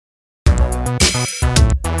Hi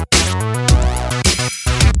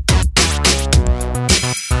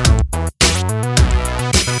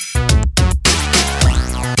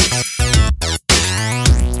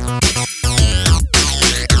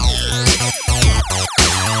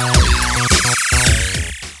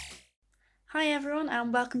everyone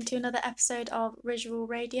and welcome to another episode of Risual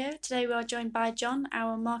Radio. Today we are joined by John,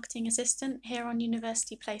 our marketing assistant here on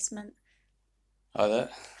University Placement. Hi there.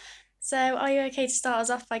 So are you okay to start us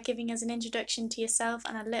off by giving us an introduction to yourself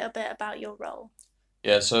and a little bit about your role?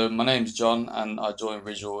 Yeah, so my name's John and I joined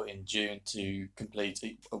Risual in June to complete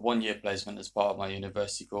a one-year placement as part of my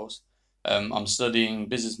university course. I'm studying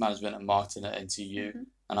business management and marketing at NTU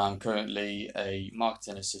and I'm currently a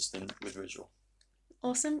marketing assistant with Risual.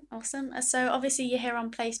 Awesome. So obviously you're here on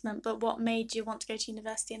placement, but what made you want to go to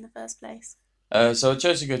university in the first place? So I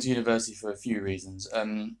chose to go to university for a few reasons.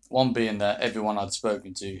 One being that everyone I'd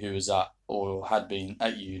spoken to who was at or had been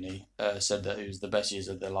at uni said that it was the best years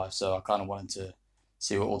of their life. So I kind of wanted to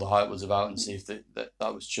see what all the hype was about and see if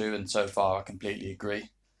that was true. And so far, I completely agree,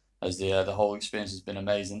 as the whole experience has been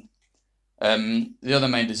amazing. The other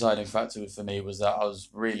main deciding factor for me was that I was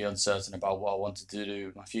really uncertain about what I wanted to do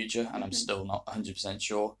with my future, and I'm still not 100%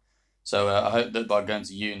 sure. So I hope that by going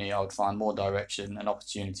to uni, I would find more direction and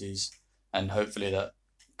opportunities, and hopefully that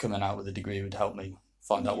coming out with a degree would help me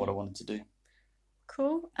find out what I wanted to do.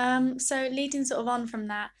 Cool. So leading sort of on from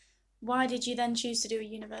that, why did you then choose to do a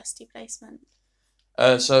university placement?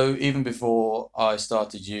 So even before I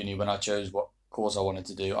started uni, when I chose what course I wanted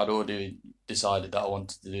to do, I'd already decided that I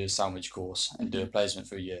wanted to do a sandwich course and do a placement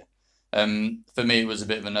for a year. For me, it was a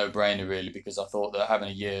bit of a no-brainer really, because I thought that having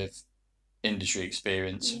a year of industry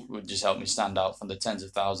experience would just help me stand out from the tens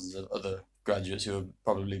of thousands of other graduates who would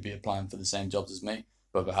probably be applying for the same jobs as me,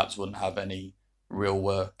 but perhaps wouldn't have any real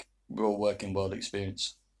working world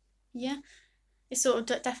experience. Yeah, it sort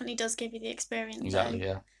of definitely does give you the experience. Exactly,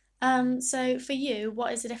 yeah. So for you,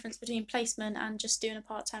 what is the difference between placement and just doing a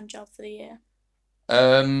part-time job for the year?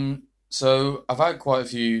 So I've had quite a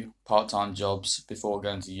few part-time jobs before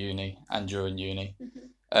going to uni and during uni.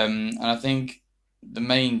 And I think the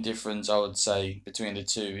main difference I would say between the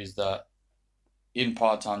two is that in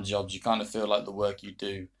part-time jobs, you kind of feel like the work you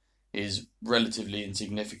do is relatively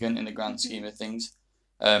insignificant in the grand scheme of things.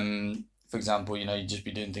 For example, you'd just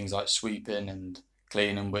be doing things like sweeping and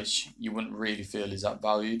cleaning, which you wouldn't really feel is that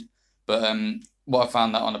valued. But what I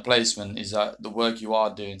found that on a placement is that the work you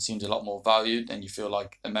are doing seems a lot more valued, and you feel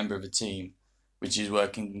like a member of a team, which is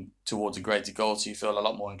working towards a greater goal. So you feel a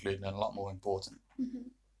lot more included and a lot more important.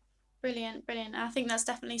 Brilliant. I think that's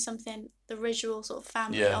definitely something the Risual sort of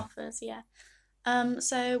family Yeah. offers. Yeah.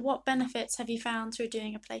 So what benefits have you found through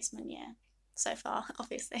doing a placement year so far?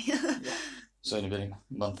 Obviously. It's only been a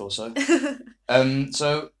month or so.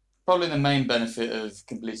 So probably the main benefit of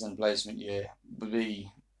completing a placement year would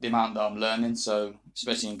be the amount that I'm learning. So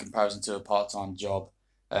especially in comparison to a part-time job,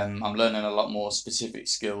 I'm learning a lot more specific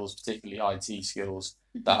skills, particularly IT skills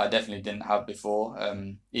that I definitely didn't have before.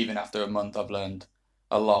 Even after a month, I've learned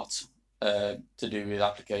a lot to do with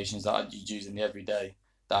applications that I'd use in the everyday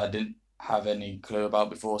that I didn't have any clue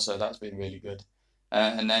about before. So that's been really good.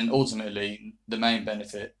 And then ultimately, the main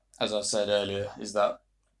benefit, as I said earlier, is that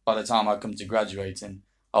by the time I come to graduating,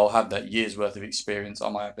 I'll have that year's worth of experience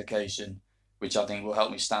on my application, which I think will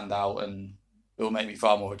help me stand out and it will make me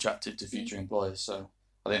far more attractive to future employers. So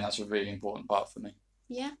I think that's a really important part for me.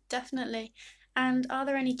 Yeah, definitely. And are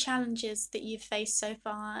there any challenges that you've faced so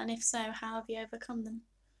far? And if so, how have you overcome them?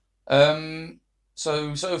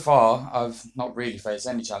 So far, I've not really faced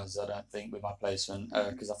any challenges, I don't think, with my placement,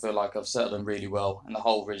 because I feel like I've settled in really well, and the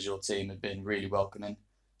whole visual team have been really welcoming.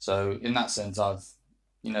 So in that sense, it's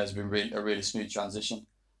been a really smooth transition.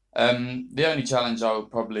 The only challenge I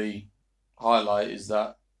would probably highlight is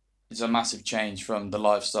that it's a massive change from the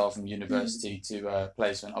lifestyle from university to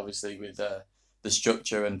placement, obviously with the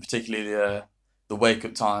structure and particularly the wake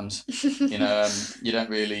up times. You don't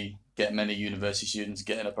really get many university students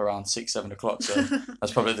getting up around 6, 7 o'clock, so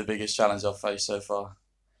that's probably the biggest challenge I've faced so far.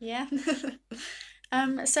 Yeah.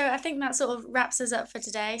 So I think that sort of wraps us up for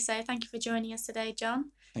today. So thank you for joining us today,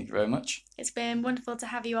 John. Thank you very much. It's been wonderful to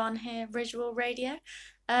have you on here, Risual Radio.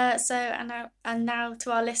 And now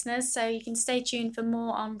to our listeners, so you can stay tuned for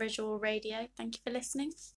more on Risual Radio. Thank you for listening.